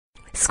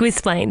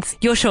Squiz'splains,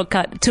 your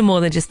shortcut to more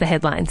than just the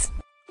headlines.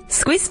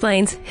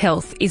 Squiz'splains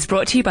Health is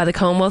brought to you by the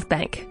Commonwealth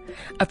Bank,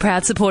 a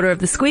proud supporter of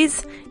the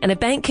Squiz and a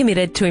bank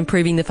committed to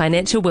improving the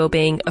financial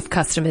well-being of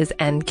customers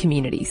and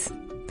communities.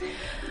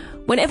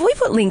 Whenever we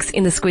put links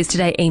in the Squiz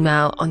Today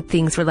email on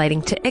things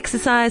relating to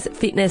exercise,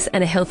 fitness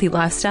and a healthy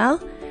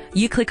lifestyle,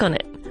 you click on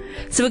it.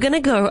 So we're going to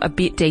go a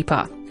bit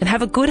deeper and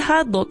have a good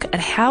hard look at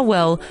how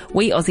well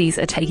we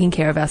Aussies are taking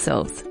care of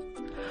ourselves.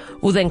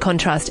 We'll then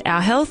contrast our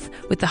health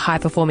with the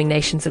high-performing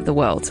nations of the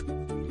world.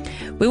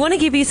 We want to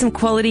give you some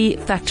quality,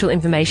 factual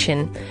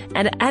information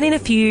and add in a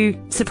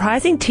few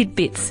surprising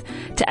tidbits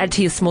to add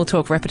to your small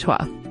talk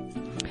repertoire.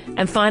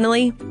 And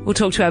finally, we'll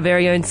talk to our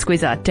very own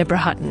Squizzer, Deborah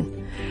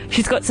Hutton.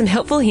 She's got some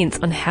helpful hints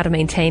on how to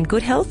maintain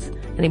good health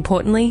and,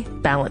 importantly,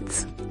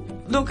 balance.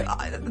 Look,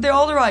 the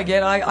older I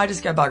get, I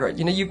just go, bugger it.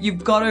 You know,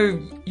 you've got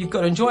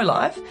to enjoy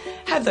life,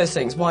 have those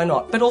things, why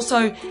not? But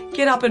also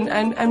get up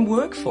and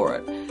work for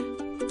it.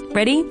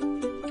 Ready?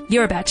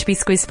 You're about to be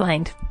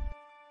Squiz'splained.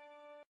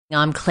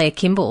 I'm Claire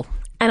Kimball.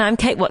 And I'm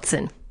Kate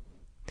Watson.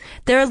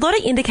 There are a lot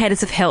of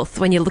indicators of health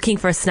when you're looking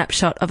for a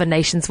snapshot of a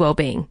nation's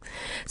well-being.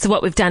 So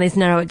what we've done is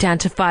narrow it down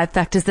to 5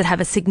 factors that have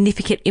a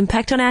significant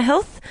impact on our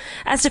health.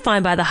 As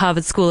defined by the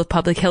Harvard School of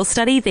Public Health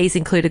study, these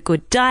include a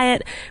good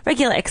diet,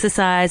 regular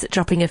exercise,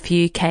 dropping a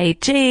few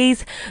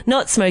kgs,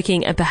 not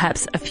smoking, and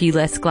perhaps a few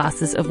less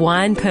glasses of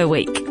wine per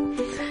week.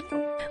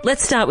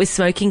 Let's start with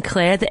smoking,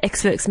 Claire. The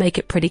experts make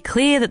it pretty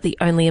clear that the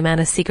only amount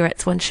of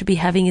cigarettes one should be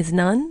having is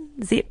none.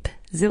 Zip.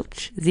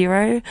 Zilch,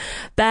 0.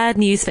 Bad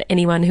news for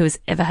anyone who has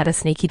ever had a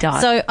sneaky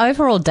diet. So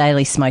overall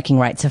daily smoking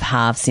rates have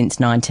halved since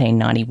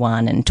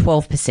 1991 and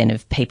 12%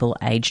 of people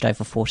aged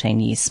over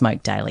 14 years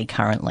smoke daily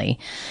currently.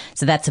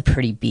 So that's a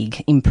pretty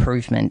big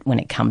improvement when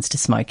it comes to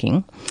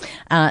smoking.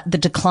 The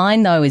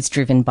decline, though, is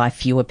driven by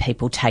fewer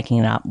people taking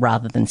it up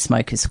rather than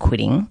smokers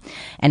quitting.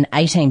 And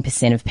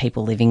 18% of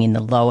people living in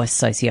the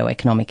lowest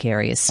socioeconomic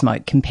areas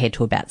smoke compared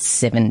to about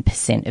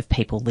 7% of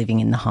people living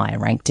in the higher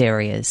ranked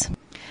areas.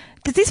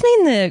 Does this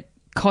mean the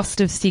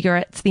cost of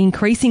cigarettes, the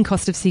increasing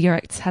cost of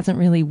cigarettes hasn't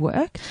really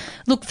worked?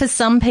 Look, for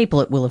some people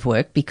it will have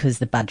worked because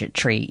the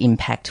budgetary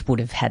impact would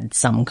have had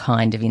some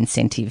kind of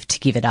incentive to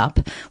give it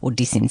up or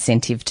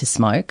disincentive to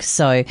smoke.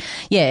 So,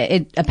 yeah,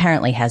 it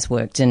apparently has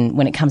worked. And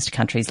when it comes to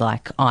countries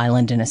like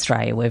Ireland and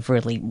Australia, we've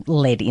really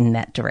led in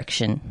that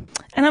direction.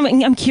 And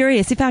I'm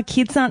curious, if our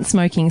kids aren't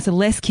smoking, so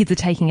less kids are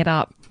taking it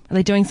up, are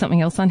they doing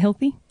something else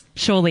unhealthy?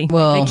 Surely.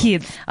 Well, they're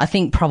kids. I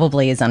think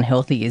probably as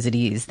unhealthy as it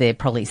is, they're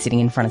probably sitting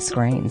in front of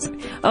screens.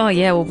 Oh,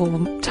 yeah, well,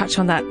 we'll touch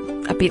on that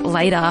a bit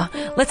later.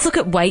 Let's look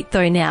at weight,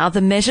 though, now.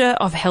 The measure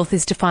of health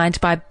is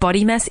defined by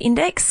body mass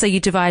index. So you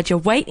divide your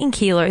weight in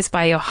kilos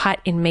by your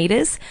height in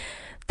metres,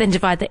 then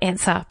divide the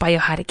answer by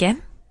your height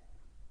again.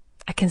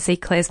 I can see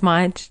Claire's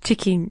mind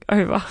ticking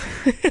over.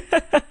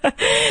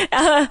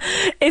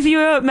 If you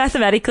were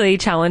mathematically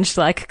challenged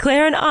like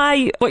Claire and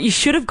I, what you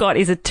should have got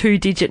is a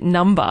 2-digit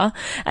number.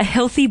 A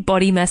healthy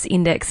body mass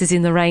index is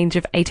in the range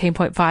of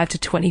 18.5 to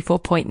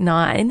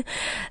 24.9.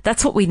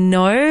 That's what we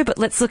know, but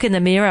let's look in the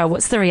mirror.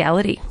 What's the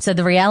reality? So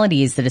the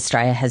reality is that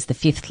Australia has the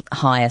 5th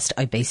highest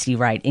obesity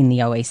rate in the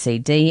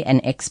OECD,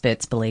 and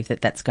experts believe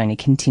that that's going to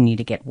continue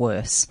to get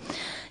worse.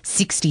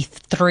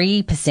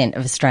 63%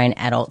 of Australian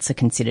adults are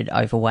considered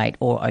overweight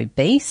or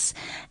obese,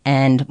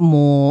 and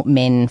more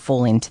men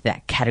fall into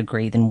that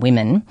category than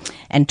women.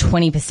 And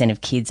 20% of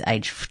kids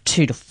aged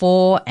 2 to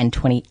 4 and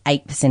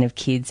 28% of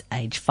kids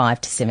aged 5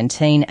 to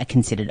 17 are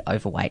considered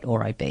overweight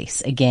or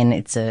obese. Again,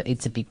 it's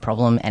a big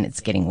problem and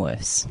it's getting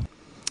worse.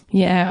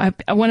 Yeah,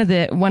 one of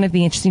the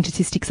interesting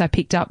statistics I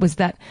picked up was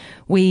that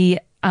we,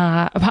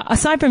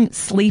 aside from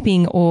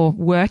sleeping or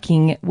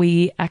working,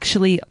 we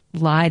actually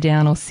lie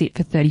down or sit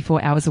for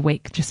 34 hours a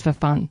week just for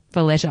fun,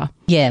 for leisure.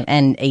 Yeah,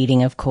 and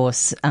eating, of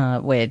course,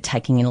 we're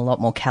taking in a lot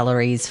more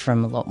calories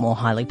from a lot more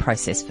highly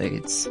processed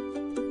foods.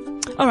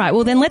 All right,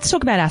 well then let's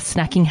talk about our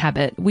snacking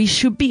habit. We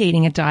should be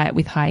eating a diet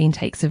with high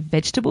intakes of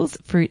vegetables,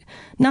 fruit,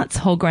 nuts,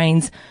 whole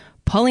grains,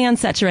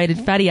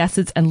 polyunsaturated fatty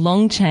acids and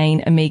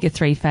long-chain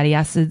omega-3 fatty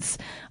acids.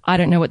 I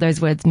don't know what those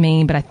words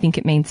mean, but I think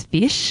it means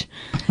fish.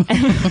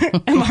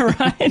 Am I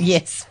right?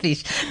 Yes,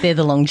 fish. They're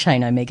the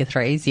long-chain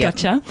omega-3s. Yep.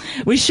 Gotcha.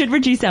 We should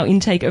reduce our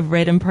intake of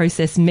red and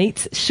processed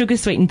meats,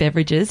 sugar-sweetened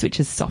beverages, which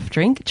is soft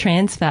drink,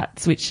 trans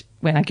fats, which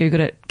when I Googled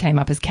it came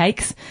up as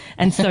cakes,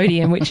 and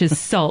sodium, which is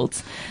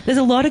salt. There's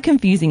a lot of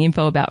confusing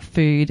info about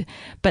food,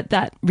 but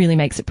that really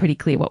makes it pretty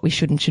clear what we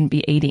should and shouldn't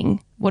be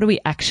eating. What are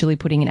we actually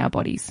putting in our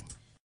bodies?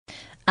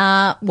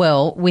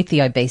 Well, with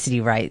the obesity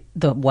rate,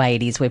 the way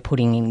it is, we're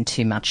putting in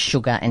too much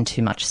sugar and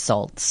too much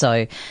salt.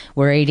 So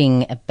we're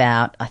eating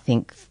about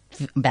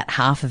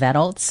half of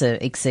adults are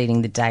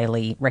exceeding the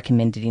daily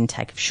recommended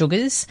intake of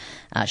sugars.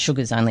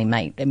 Sugars only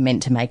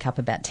meant to make up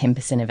about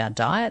 10% of our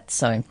diet.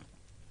 So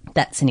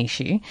That's an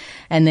issue.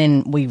 And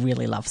then we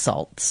really love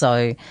salt.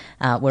 So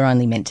we're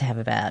only meant to have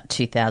about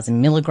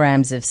 2,000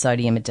 milligrams of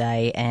sodium a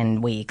day,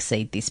 and we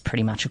exceed this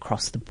pretty much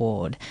across the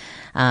board.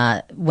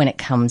 When it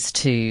comes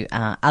to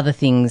other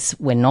things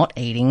we're not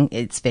eating,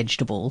 it's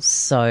vegetables.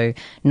 So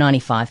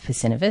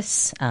 95% of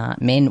us,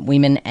 men,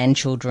 women and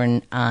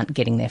children, aren't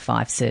getting their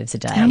 5 serves a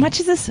day. How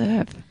much is a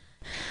serve?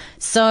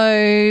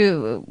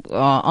 So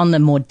on the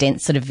more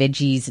dense sort of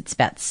veggies, it's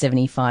about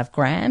 75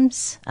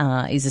 grams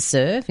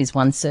is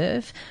one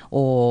serve.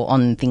 Or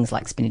on things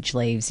like spinach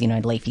leaves,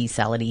 leafy,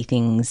 salady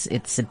things,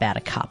 it's about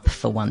a cup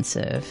for one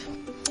serve.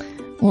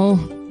 Well,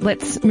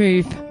 let's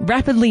move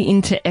rapidly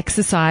into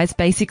exercise.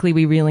 Basically,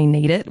 we really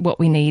need it. What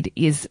we need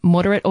is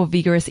moderate or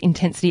vigorous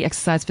intensity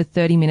exercise for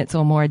 30 minutes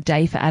or more a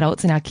day for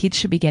adults, and our kids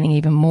should be getting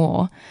even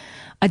more.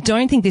 I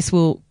don't think this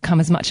will come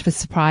as much of a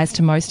surprise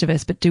to most of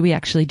us, but do we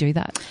actually do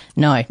that?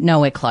 No,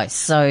 nowhere close.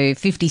 So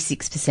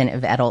 56%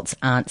 of adults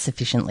aren't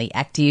sufficiently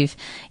active.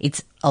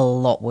 It's a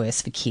lot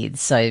worse for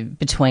kids. So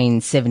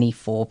between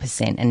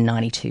 74% and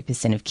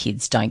 92% of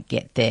kids don't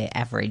get their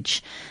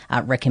average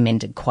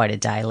recommended quota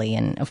daily.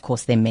 And of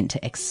course, they're meant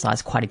to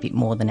exercise quite a bit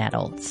more than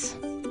adults.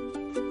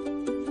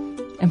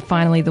 And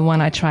finally, the one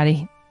I try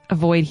to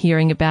avoid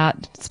hearing about,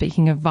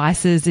 speaking of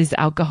vices, is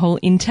alcohol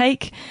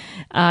intake.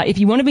 If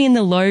you want to be in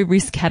the low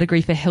risk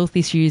category for health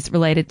issues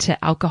related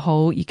to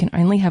alcohol, you can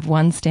only have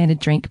 1 standard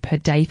drink per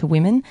day for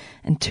women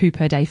and 2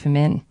 per day for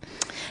men.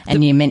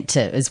 And you're meant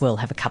to as well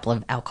have a couple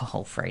of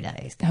alcohol-free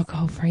days.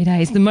 Alcohol-free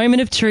days. The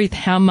moment of truth,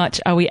 how much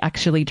are we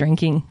actually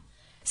drinking?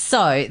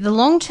 So the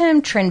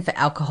long-term trend for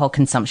alcohol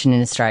consumption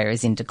in Australia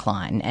is in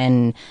decline.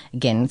 And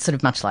again, sort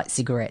of much like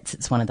cigarettes,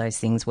 it's one of those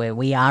things where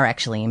we are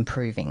actually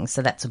improving.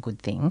 So that's a good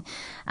thing.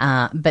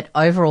 But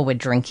overall, we're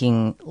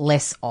drinking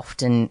less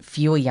often.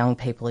 Fewer young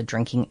people are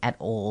drinking at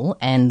all.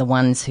 And the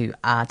ones who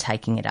are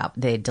taking it up,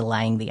 they're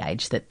delaying the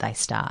age that they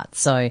start.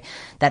 So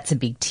that's a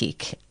big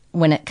tick.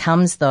 When it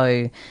comes,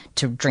 though,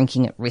 to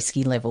drinking at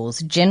risky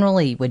levels,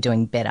 generally we're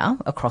doing better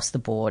across the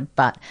board,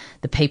 but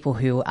the people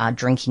who are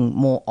drinking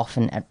more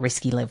often at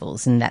risky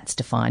levels, and that's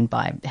defined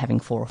by having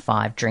 4 or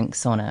 5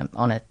 drinks on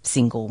a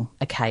single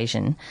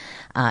occasion,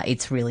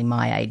 it's really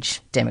my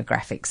age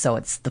demographic. So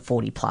it's the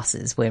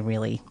 40-plussers we're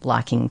really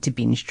liking to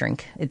binge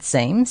drink, it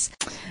seems.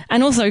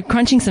 And also,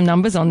 crunching some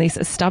numbers on this,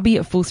 a stubby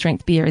of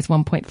full-strength beer is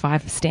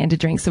 1.5 standard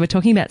drinks. So we're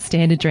talking about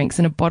standard drinks,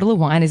 and a bottle of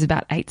wine is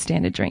about 8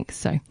 standard drinks.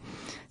 So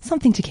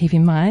something to keep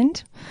in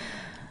mind.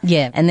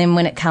 Yeah, and then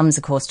when it comes,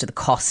 of course, to the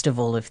cost of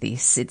all of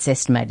this, it's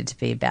estimated to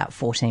be about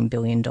 $14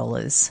 billion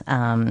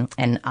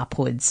and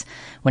upwards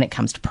when it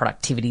comes to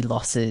productivity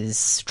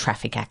losses,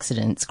 traffic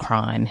accidents,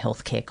 crime,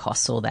 healthcare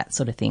costs, all that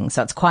sort of thing.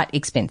 So it's quite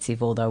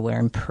expensive, although we're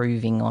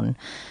improving on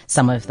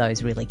some of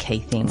those really key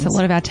things. It's a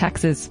lot of our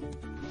taxes.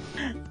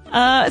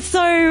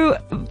 So,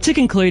 to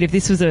conclude, if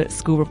this was a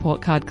school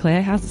report card,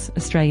 Claire, how's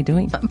Australia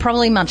doing?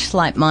 Probably much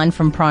like mine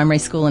from primary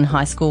school and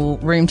high school.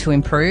 Room to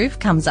improve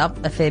comes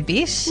up a fair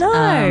bit.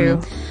 No.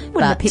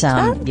 But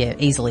yeah,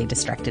 easily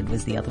distracted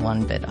was the other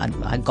one, but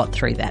I got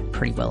through that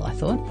pretty well, I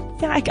thought.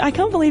 Yeah, I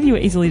can't believe you were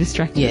easily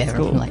distracted at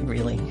school. Yeah, like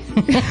really.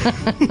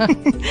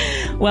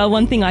 Well,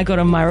 one thing I got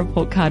on my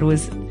report card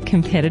was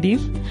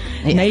competitive.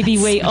 Yeah, Maybe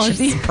we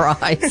Aussies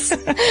surprise.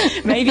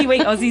 Maybe we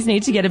Aussies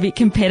need to get a bit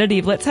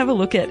competitive. Let's have a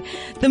look at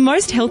the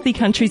most healthy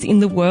countries in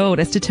the world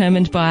as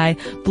determined by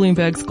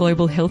Bloomberg's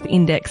Global Health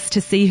Index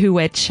to see who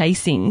we're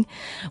chasing.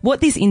 What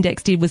this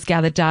index did was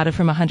gather data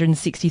from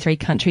 163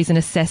 countries and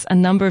assess a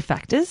number of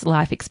factors: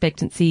 life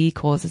expectancy,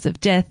 causes of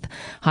death,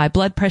 high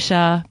blood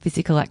pressure,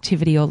 physical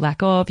activity or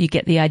lack of. You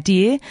get the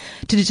idea,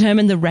 to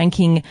determine the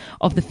ranking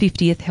of the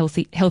 50th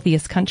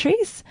healthiest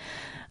countries.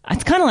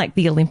 It's kind of like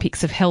the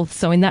Olympics of health.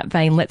 So in that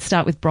vein, let's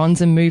start with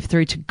bronze and move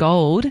through to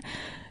gold.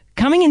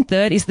 Coming in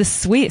third is the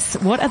Swiss.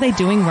 What are they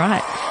doing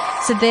right?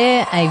 So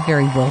they're a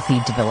very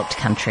wealthy, developed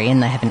country,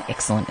 and they have an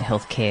excellent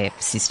healthcare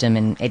system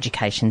and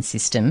education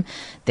system.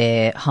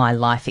 Their high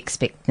life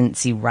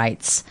expectancy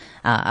rates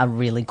are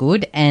really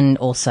good, and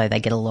also they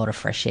get a lot of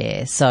fresh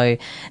air. So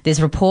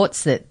there's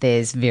reports that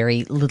there's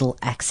very little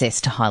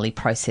access to highly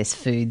processed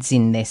foods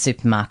in their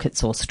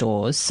supermarkets or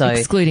stores. So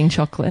excluding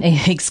chocolate.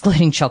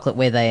 Excluding chocolate,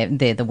 where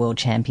they're the world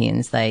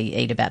champions. They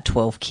eat about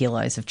 12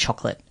 kilos of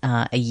chocolate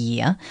a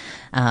year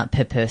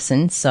per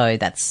person. So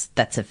that's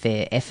a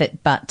fair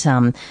effort. But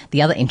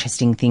the other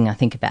interesting thing I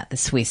think about the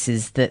Swiss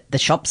is that the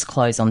shops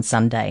close on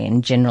Sunday,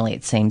 and generally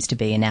it seems to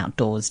be an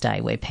outdoors day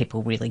where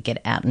people really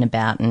get out and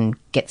about and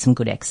get some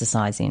good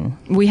exercise in.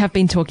 We have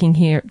been talking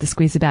here at the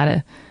Squiz about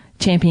a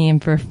championing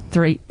for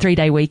a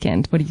three-day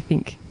weekend. What do you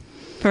think?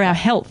 For our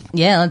health.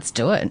 Yeah, let's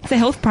do it. It's a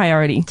health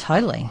priority.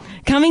 Totally.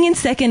 Coming in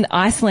second,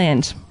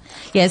 Iceland.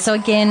 Yeah, so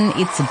again,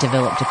 it's a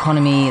developed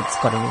economy. It's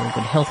got a really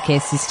good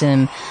healthcare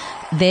system.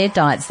 Their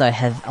diets, though,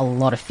 have a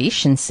lot of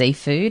fish and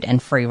seafood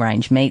and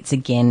free-range meats.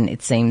 Again,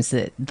 it seems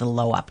that the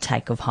low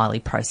uptake of highly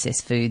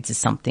processed foods is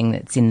something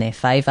that's in their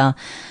favour.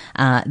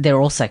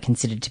 They're also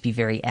considered to be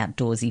very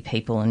outdoorsy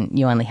people, and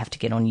you only have to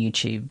get on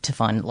YouTube to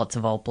find lots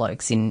of old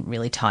blokes in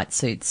really tight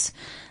suits,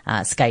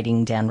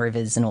 skating down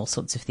rivers and all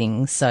sorts of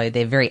things. So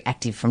they're very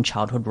active from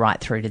childhood right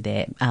through to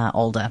their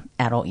older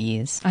adult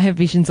years. I have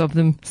visions of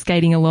them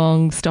skating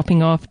along,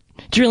 stopping off,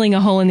 drilling a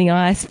hole in the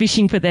ice,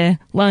 fishing for their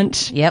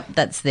lunch. Yep,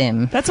 that's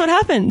them. That's what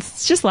happens.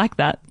 It's just like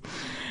that.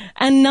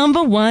 And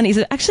number one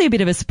is actually a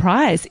bit of a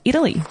surprise,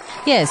 Italy.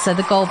 Yeah, so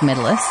the gold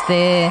medalists,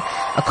 their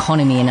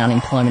economy and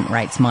unemployment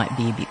rates might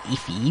be a bit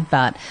iffy,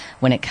 but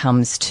when it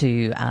comes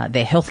to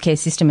their healthcare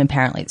system,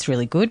 apparently it's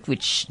really good,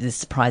 which is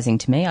surprising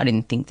to me. I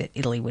didn't think that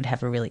Italy would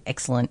have a really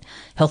excellent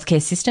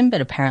healthcare system, but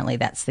apparently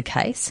that's the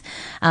case.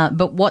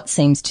 But what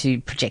seems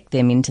to project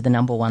them into the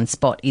number one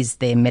spot is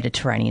their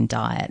Mediterranean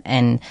diet.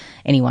 And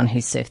anyone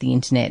who's surfed the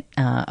internet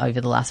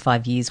over the last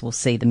 5 years will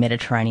see the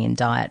Mediterranean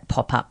diet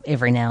pop up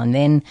every now and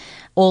then.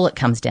 All it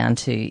comes down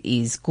to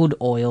is good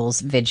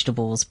oils,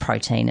 vegetables,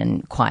 protein,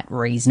 and quite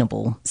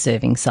reasonable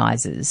serving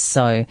sizes.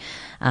 So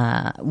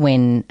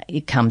when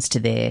it comes to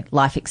their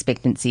life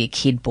expectancy, a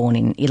kid born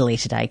in Italy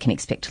today can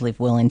expect to live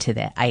well into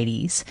their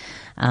 80s.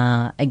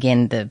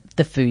 Again,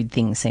 the food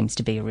thing seems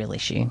to be a real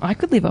issue. I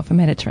could live off a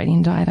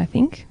Mediterranean diet, I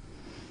think.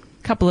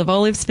 A couple of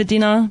olives for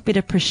dinner, bit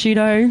of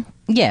prosciutto.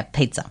 Yeah,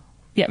 pizza.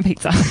 Yeah,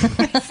 pizza,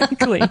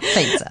 basically.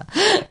 Pizza.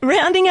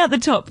 Rounding out the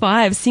top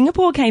five,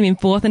 Singapore came in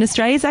fourth, and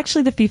Australia is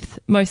actually the fifth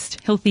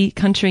most healthy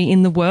country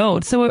in the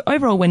world. So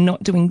overall, we're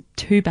not doing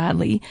too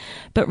badly,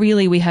 but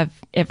really we have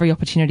every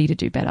opportunity to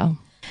do better.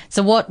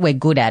 So what we're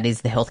good at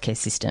is the healthcare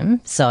system.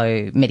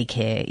 So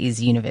Medicare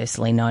is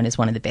universally known as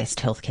one of the best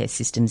healthcare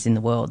systems in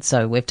the world.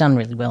 So we've done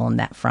really well on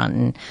that front.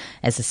 And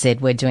as I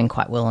said, we're doing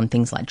quite well on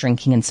things like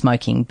drinking and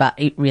smoking, but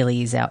it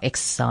really is our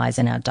exercise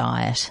and our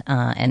diet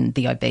and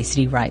the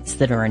obesity rates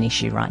that are an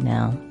issue right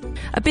now.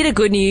 A bit of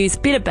good news,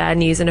 bit of bad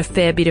news, and a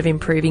fair bit of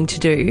improving to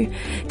do.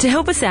 To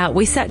help us out,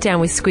 we sat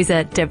down with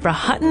Squizzer Deborah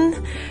Hutton.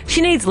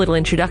 She needs little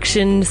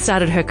introduction,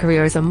 started her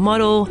career as a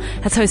model,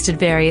 has hosted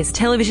various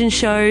television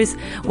shows,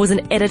 was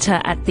an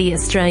editor at the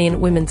Australian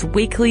Women's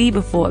Weekly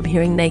before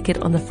appearing naked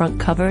on the front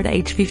cover at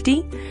age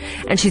 50,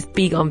 and she's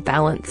big on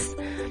balance.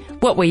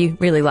 What we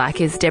really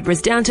like is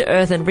Deborah's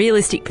down-to-earth and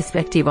realistic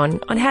perspective on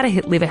how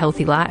to live a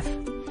healthy life.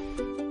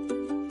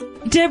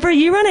 Deborah,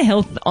 you run a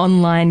health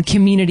online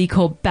community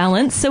called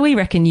Balance, so we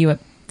reckon you are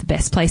the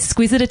best place,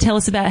 Squizzer, to tell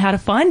us about how to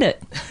find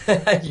it.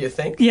 You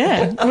think?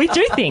 Yeah, we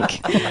do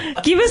think.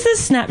 Give us a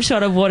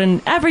snapshot of what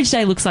an average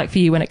day looks like for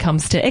you when it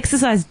comes to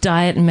exercise,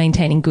 diet and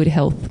maintaining good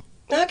health.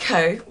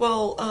 Okay,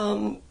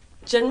 well,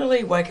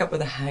 generally wake up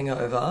with a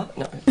hangover.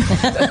 No.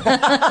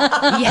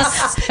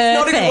 Yes, perfect.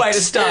 Not a good way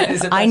to start,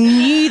 is it? I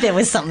knew there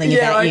was something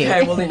about you. Yeah,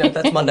 okay, well,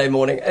 that's Monday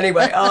morning.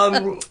 Anyway,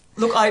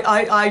 look,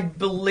 I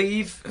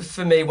believe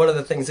for me, one of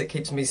the things that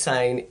keeps me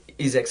sane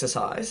is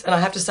exercise. And I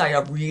have to say,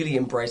 I've really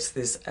embraced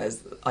this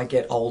as I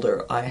get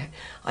older. I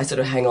sort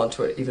of hang on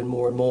to it even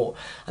more and more.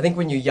 I think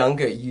when you're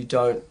younger, you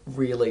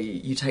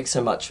take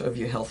so much of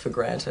your health for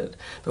granted.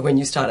 But when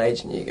you start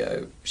aging, you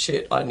go,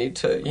 shit, I need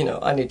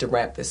to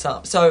ramp this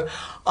up. So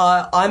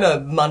I'm a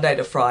Monday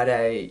to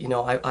Friday,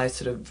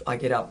 I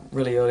get up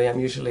really early. I'm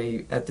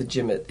usually at the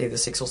gym at either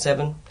 6 or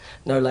 7,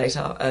 no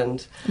later.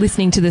 And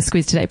listening to the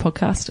Squiz Today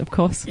podcast, of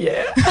course.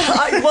 Yeah.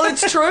 Well,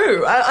 it's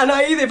true. And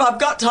if I've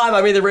got time,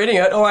 I'm either reading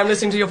it or I'm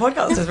listening to your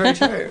podcast. It's very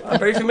true. I'm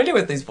very familiar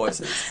with these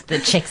voices. The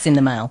check's in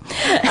the mail.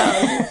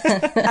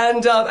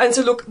 And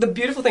so, look, the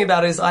beautiful thing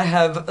about it is I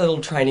have little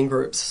training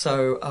groups.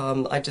 So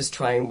I just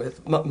train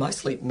with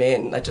mostly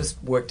men. They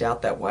just worked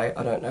out that way.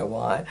 I don't know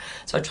why.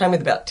 So I train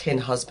with about 10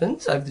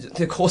 husbands over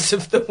the course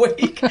of the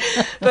week.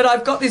 But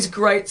I've got this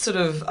great sort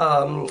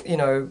of,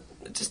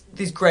 just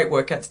these great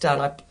workouts down.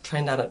 I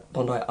train down at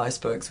Bondi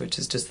Icebergs, which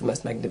is just the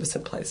most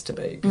magnificent place to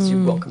be because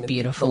you welcome in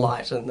the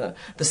light and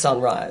the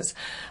sunrise.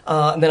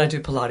 And then I do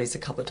Pilates a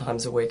couple of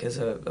times a week as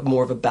a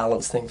more of a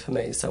balance thing for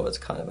me. So it's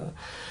kind of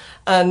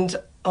and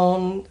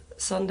on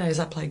Sundays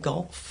I play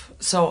golf.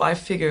 So I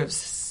figure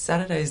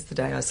Saturday's the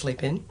day I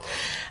sleep in.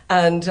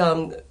 And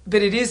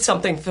but it is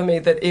something for me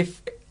that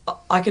if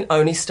I can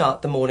only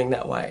start the morning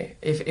that way.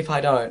 If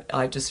I don't,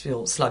 I just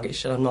feel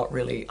sluggish and I'm not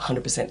really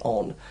 100%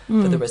 on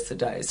for the rest of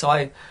the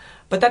day.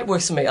 But that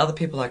works for me. Other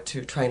people like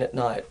to train at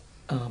night.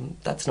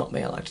 That's not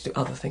me. I like to do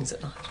other things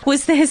at night.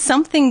 Was there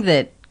something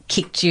that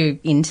kicked you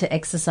into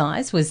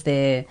exercise? Was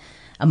there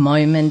a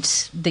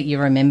moment that you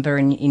remember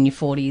in your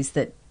 40s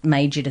that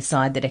made you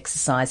decide that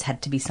exercise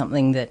had to be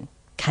something that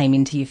came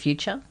into your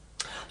future?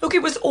 Look,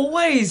 it was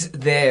always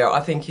there.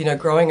 I think,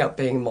 growing up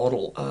being a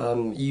model,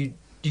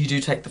 you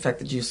do take the fact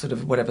that you sort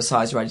of, whatever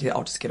size you're at,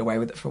 I'll just get away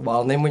with it for a while.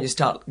 And then when you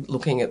start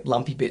looking at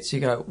lumpy bits, you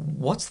go,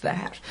 what's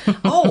that?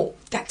 Oh,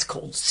 that's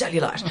called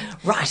cellulite.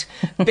 Right.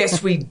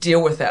 Best we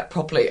deal with that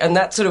properly. And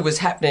that sort of was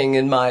happening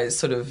in my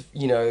sort of,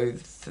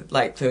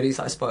 late 30s,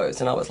 I suppose.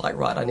 And I was like,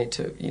 right, I need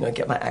to,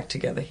 get my act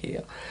together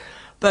here.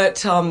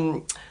 But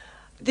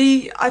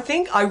I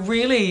think I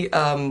really,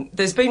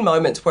 there's been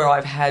moments where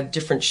I've had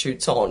different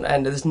shoots on,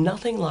 and there's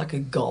nothing like a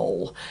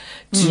goal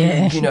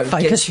to, focus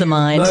get the you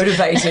mind.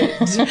 motivated.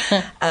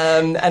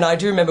 And I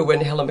do remember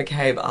when Helen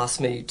McCabe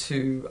asked me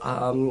to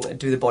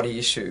do the body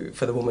issue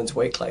for the Woman's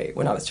Weekly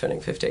when I was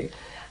turning 50.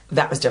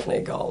 That was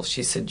definitely a goal.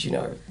 She said,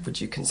 would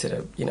you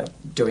consider,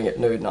 doing it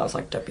nude? And I was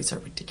like, don't be so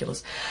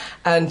ridiculous.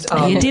 And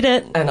you did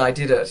it. And I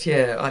did it,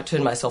 yeah. I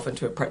turned myself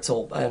into a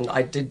pretzel, and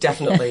I did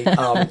definitely,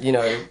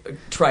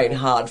 train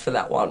hard for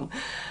that one.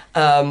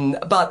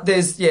 But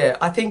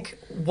I think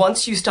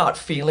once you start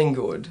feeling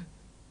good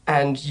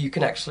and you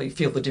can actually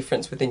feel the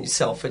difference within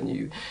yourself and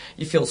you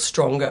feel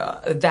stronger,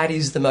 that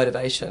is the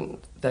motivation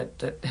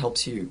that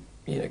helps you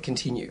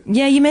continue.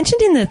 Yeah, you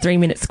mentioned in the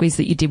 3-minute squiz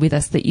that you did with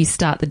us that you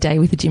start the day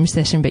with a gym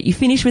session, but you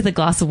finish with a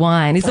glass of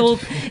wine. Is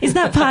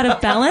that part of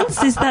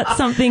balance? Is that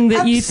something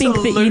that you think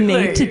that you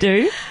need to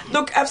do?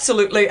 Look,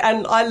 absolutely.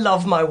 And I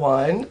love my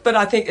wine, but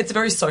I think it's a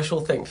very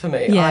social thing for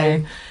me.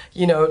 Yeah.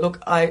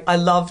 I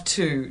love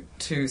to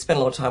spend a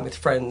lot of time with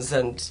friends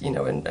and,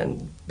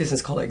 and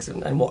business colleagues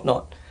and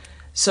whatnot.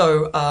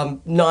 So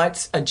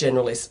nights are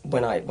generally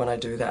when I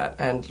do that,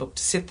 and look,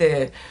 to sit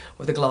there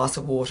with a glass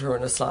of water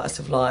and a slice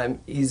of lime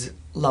is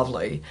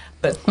lovely,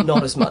 but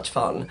not as much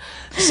fun.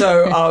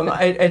 So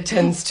it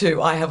tends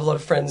to. I have a lot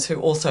of friends who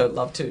also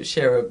love to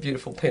share a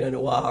beautiful Pinot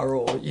Noir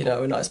or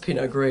a nice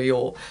Pinot Gris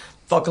or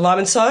vodka, lime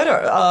and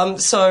soda.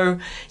 So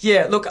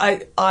yeah, look,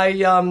 I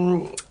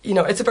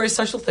it's a very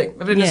social thing,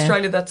 but in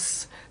Australia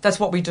that's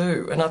what we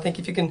do, and I think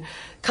if you can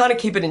kind of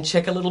keep it in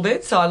check a little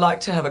bit. So I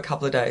like to have a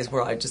couple of days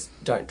where I just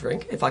don't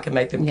drink. If I can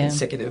make them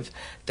consecutive,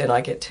 then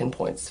I get 10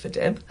 points for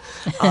Deb.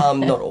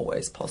 Not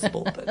always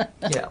possible, but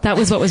yeah. That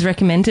was what was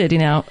recommended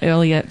in our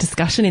earlier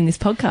discussion in this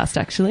podcast,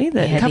 actually.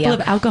 That a couple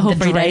of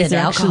alcohol-free days are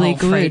actually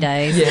good.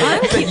 Days. Yeah,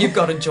 but you've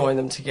got to join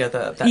them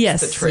together.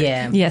 That's the trick.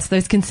 Yeah. Yes,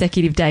 those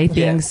consecutive day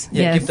things.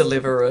 Yeah, give the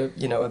liver a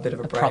bit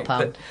of a break.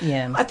 Proper, but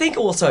I think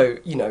also,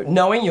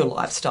 knowing your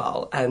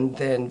lifestyle and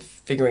then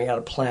figuring out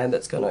a plan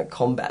that's going to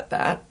combat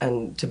that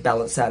and to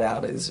balance that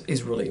out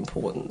is really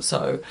important.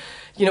 So,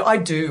 I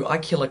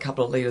kill a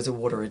couple of litres of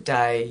water a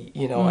day.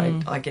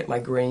 I get my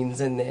greens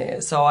in there.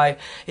 So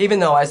even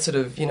though I sort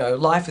of,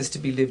 life is to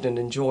be lived and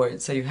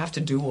enjoyed, so you have to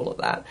do all of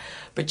that.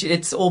 But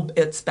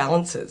it's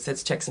balances,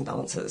 it's checks and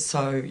balances.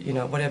 So,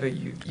 whatever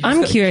you...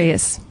 I'm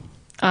curious.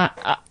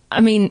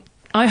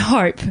 I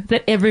hope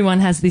that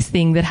everyone has this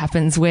thing that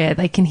happens where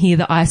they can hear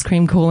the ice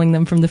cream calling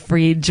them from the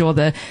fridge or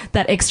that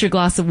extra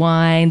glass of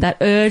wine, that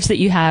urge that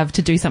you have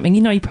to do something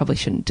you probably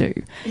shouldn't do.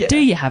 Yeah. Do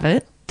you have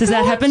it? Does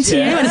that happen to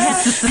you? And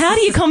how do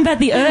you combat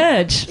the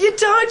urge? You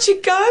don't.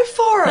 You go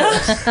for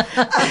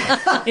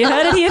it. You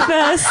heard it here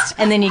first.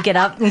 And then you get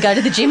up and go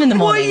to the gym in the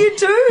morning. Well, you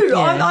do.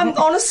 Yeah. I'm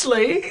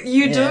honestly,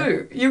 you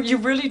do. You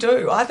really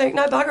do. I think,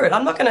 no, bugger it.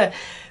 I'm not going to...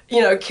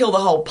 kill the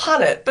whole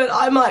punnet, but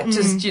I might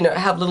just,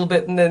 have a little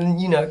bit and then,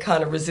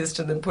 kind of resist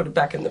and then put it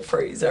back in the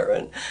freezer.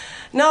 And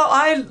no,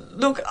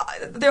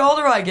 the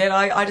older I get,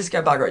 I just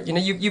go bugger it.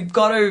 You've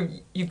got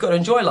to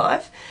enjoy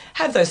life,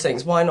 have those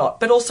things, why not?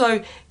 But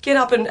also get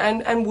up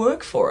and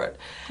work for it.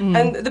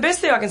 And the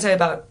best thing I can say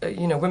about,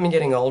 women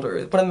getting older,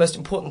 one of the most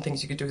important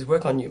things you could do is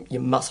work on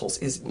your muscles,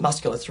 is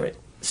muscular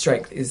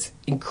strength is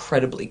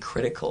incredibly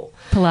critical.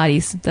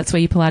 Pilates, that's where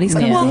your Pilates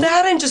comes in. Well,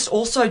 that and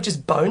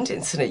just bone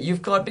density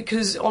you've got,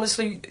 because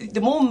honestly,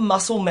 the more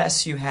muscle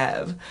mass you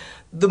have,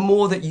 the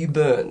more that you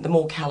burn, the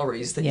more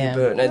calories that you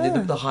burn,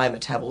 and the higher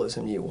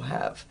metabolism you will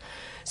have.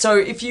 So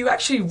if you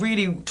actually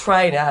really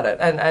train at it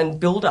and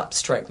build up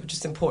strength, which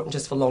is important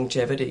just for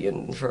longevity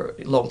and for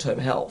long-term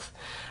health,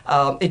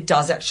 it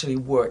does actually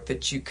work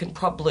that you can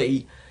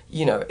probably,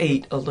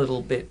 eat a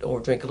little bit or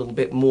drink a little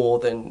bit more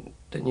than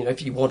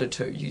if you wanted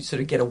to, you sort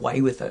of get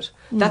away with it.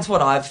 That's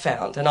what I've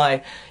found. And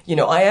I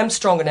am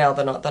stronger now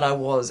than I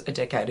was a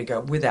decade ago,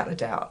 without a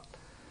doubt.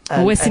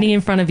 We're sitting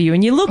in front of you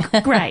and you look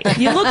great.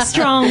 You look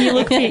strong, you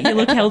look fit, you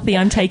look healthy.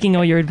 I'm taking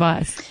all your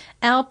advice.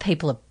 Our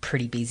people are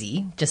pretty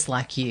busy, just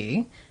like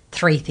you.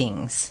 3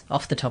 things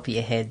off the top of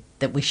your head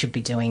that we should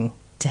be doing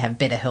to have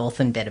better health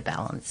and better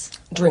balance.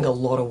 Drink a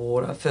lot of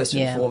water, first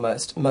and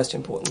foremost, most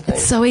important thing.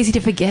 It's so easy to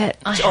forget.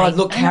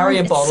 Carry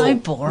a bottle.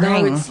 It's so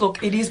boring. No,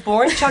 it is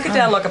boring. Chuck it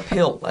down like a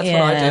pill. That's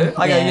what I do.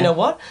 I go, you know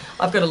what?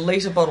 I've got a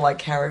litre bottle I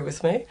carry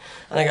with me.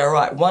 And I go,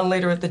 right, 1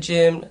 litre at the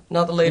gym,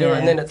 another litre,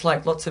 and then it's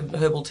like lots of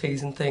herbal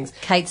teas and things.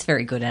 Kate's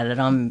very good at it.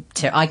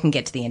 I can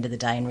get to the end of the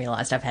day and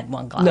realise I've had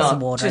 1 glass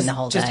of water in the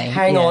whole day. Just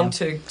hang on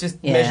to,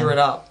 measure it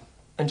up.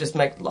 And just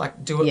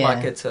do it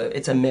like it's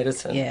a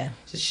medicine. Yeah.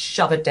 Just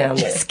shove it down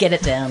there. Just get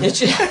it down.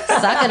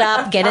 Suck it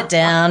up, get it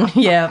down.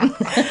 Yeah.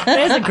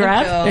 There's a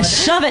grab.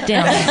 Just shove it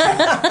down.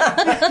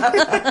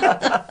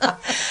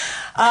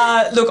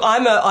 Look,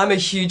 I'm a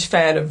huge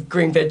fan of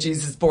green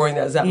veggies, as boring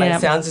as that may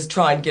sound. Just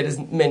try and get as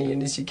many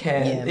in as you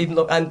can. Even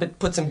but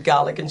put some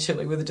garlic and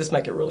chili with it, just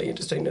make it really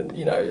interesting. And,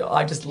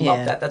 I just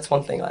love that. That's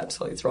one thing I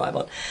absolutely thrive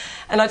on.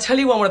 And I tell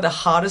you one of the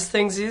hardest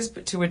things is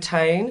to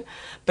attain,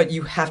 but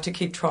you have to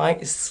keep trying,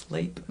 is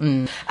sleep.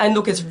 And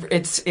look,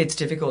 it's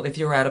difficult. If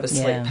you're out of a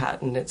sleep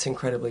pattern, it's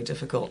incredibly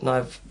difficult. And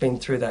I've been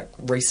through that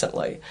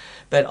recently.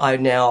 But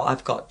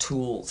I've got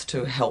tools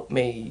to help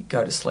me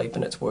go to sleep,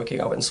 and it's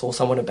working. I went and saw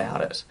someone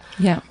about it.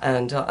 Yeah.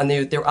 And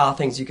there are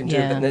things you can do,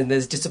 but then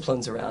there's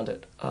disciplines around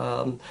it.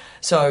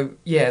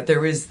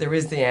 There is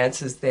the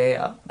answers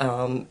there.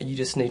 You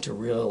just need to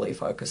really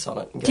focus on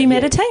it. Do you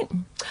meditate?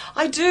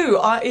 I do.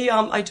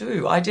 I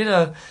do. I did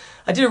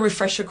a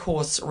refresher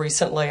course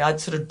recently. I'd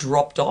sort of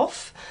dropped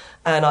off,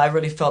 and I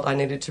really felt I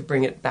needed to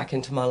bring it back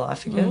into my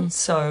life again.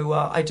 So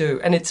I do,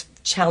 and it's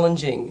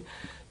challenging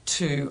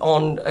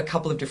on a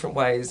couple of different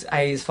ways.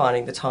 A is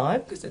finding the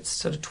time, because it's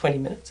sort of 20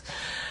 minutes,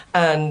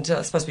 and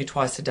it's supposed to be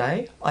twice a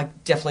day. I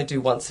definitely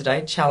do once a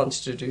day,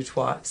 challenged to do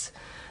twice.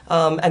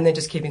 And then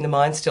just keeping the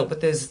mind still.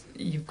 But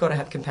you've got to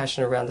have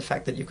compassion around the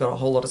fact that you've got a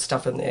whole lot of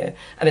stuff in there,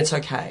 and it's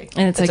okay.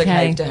 And it's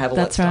okay to have all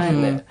that stuff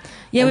in there.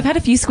 Yeah, we've had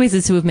a few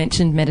squizzes who have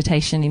mentioned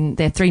meditation in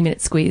their 3-minute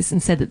squiz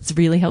and said that it's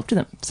really helped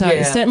them. So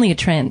it's certainly a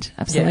trend,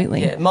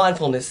 absolutely. Yeah.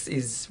 Mindfulness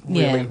is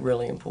really,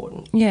 really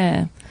important.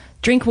 Yeah.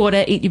 Drink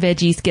water, eat your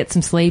veggies, get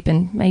some sleep,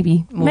 and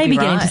maybe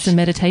get into some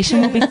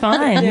meditation. We'll be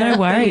fine. No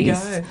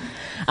worries. There you go.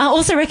 I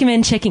also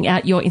recommend checking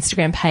out your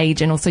Instagram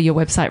page and also your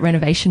website,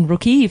 Renovation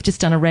Rookie. You've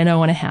just done a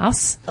reno on a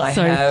house. I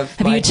have.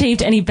 Have you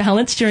achieved any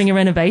balance during a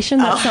renovation?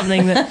 That's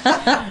something that...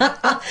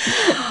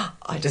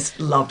 I just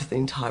loved the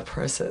entire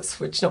process,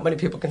 which not many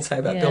people can say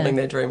about building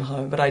their dream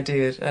home, but I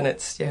did, and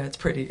it's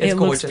pretty. It's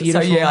gorgeous. Looks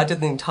beautiful. So I did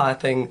the entire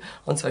thing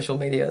on social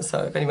media.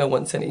 So if anyone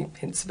wants any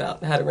hints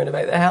about how to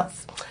renovate their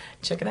house,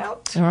 check it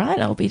out. All right,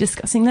 I'll be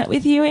discussing that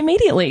with you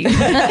immediately.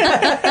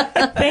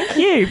 Thank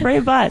you for your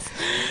advice.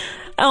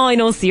 Oh,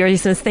 in all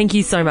seriousness, thank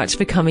you so much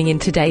for coming in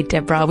today,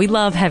 Deborah. We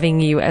love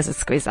having you as a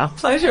squizzer.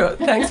 Pleasure.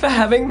 Thanks for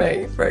having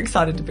me. Very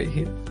excited to be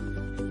here.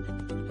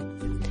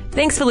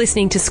 Thanks for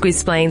listening to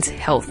Squiz'splains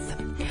Health.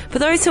 For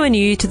those who are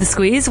new to the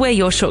Squiz, we're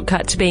your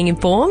shortcut to being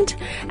informed.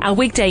 Our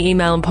weekday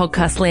email and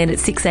podcast land at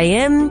 6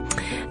 a.m,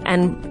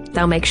 and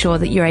they'll make sure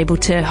that you're able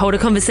to hold a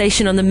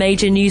conversation on the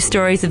major news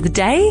stories of the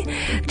day.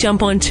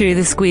 Jump onto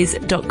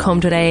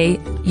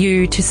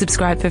thesquiz.com.au to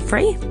subscribe for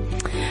free.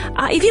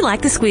 If you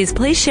like the Squiz,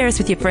 please share us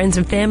with your friends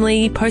and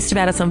family. Post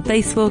about us on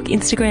Facebook,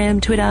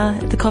 Instagram, Twitter,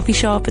 at the coffee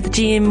shop, at the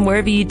gym,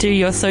 wherever you do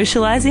your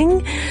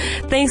socialising.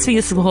 Thanks for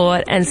your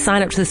support, and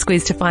sign up to the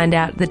Squiz to find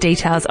out the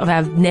details of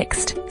our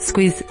next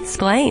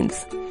Squiz'splains.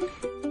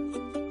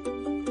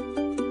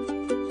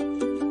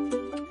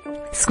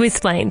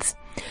 Squiz'splains,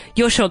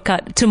 your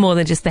shortcut to more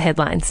than just the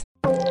headlines.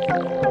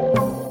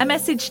 A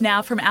message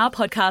now from our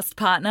podcast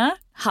partner,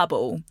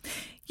 Hubble.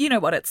 You know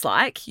what it's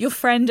like. Your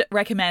friend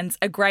recommends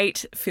a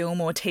great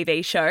film or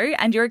TV show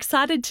and you're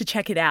excited to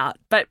check it out,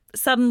 but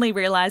suddenly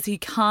realise you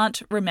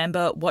can't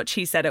remember what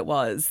she said it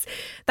was.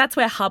 That's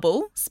where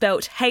Hubble,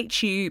 spelt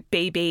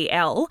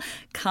HUBBL,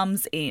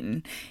 comes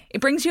in. It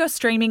brings your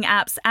streaming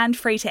apps and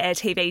free-to-air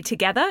TV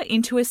together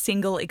into a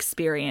single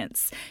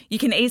experience. You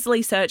can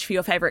easily search for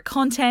your favourite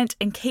content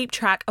and keep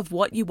track of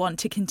what you want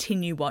to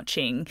continue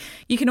watching.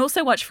 You can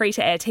also watch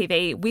free-to-air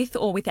TV with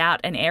or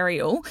without an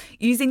aerial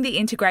using the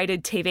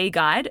integrated TV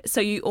guide,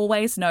 so you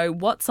always know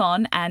what's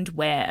on and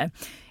where.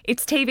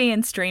 It's TV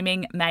and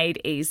streaming made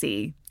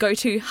easy. Go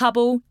to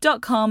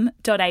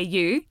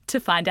hubble.com.au to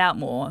find out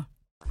more.